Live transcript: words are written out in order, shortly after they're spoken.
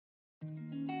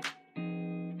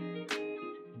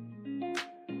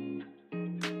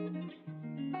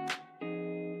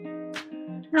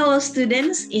Hello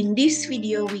students, in this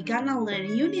video we gonna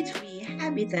learn Unit 3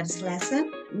 Habitats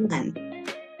Lesson 1.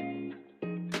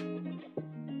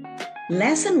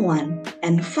 Lesson 1,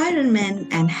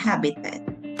 Environment and Habitat.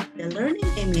 The learning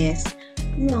aim is,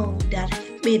 know that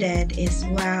habitat is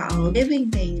where a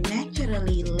living thing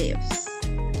naturally lives.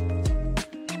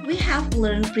 We have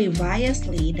learned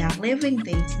previously that living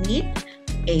things need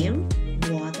air,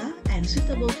 water, and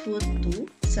suitable food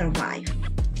to survive.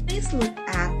 Please look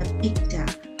at the picture.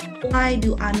 Why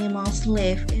do animals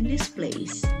live in this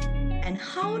place? And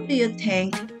how do you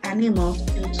think animals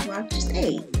choose where to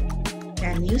stay?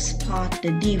 Can you spot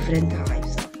the different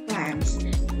types of plants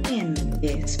in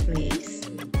this place?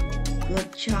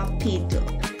 Good job, Tito.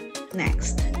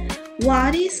 Next,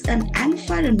 what is an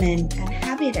environment and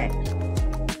habitat?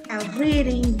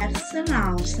 Everything that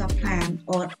surrounds a plant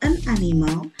or an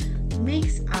animal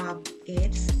makes up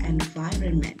its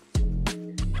environment.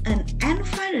 An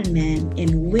environment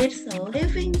in which a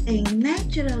living thing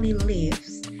naturally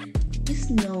lives is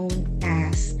known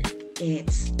as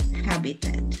its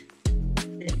habitat.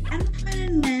 The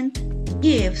environment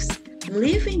gives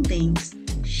living things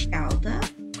shelter,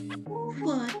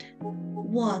 food,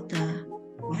 water,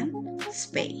 and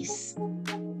space.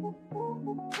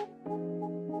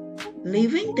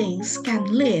 Living things can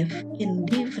live in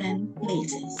different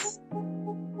places.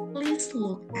 Please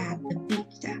look at the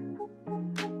picture.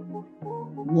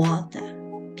 Water.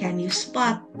 Can you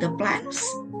spot the plants?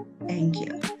 Thank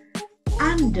you.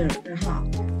 Under the rock.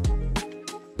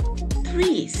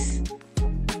 Trees.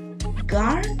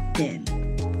 Garden.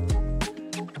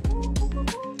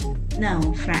 Now,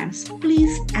 friends,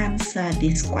 please answer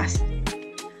this question.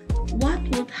 What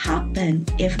would happen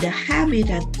if the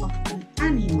habitat of an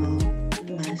animal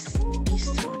was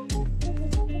destroyed?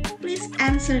 Please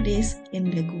answer this in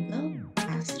the Google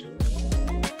Classroom.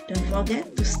 Don't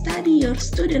forget to study your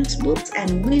students' books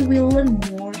and we will learn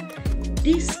more,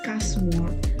 discuss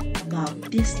more about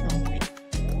this topic.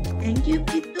 Thank you,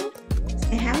 Pitu.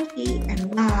 Stay healthy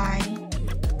and bye.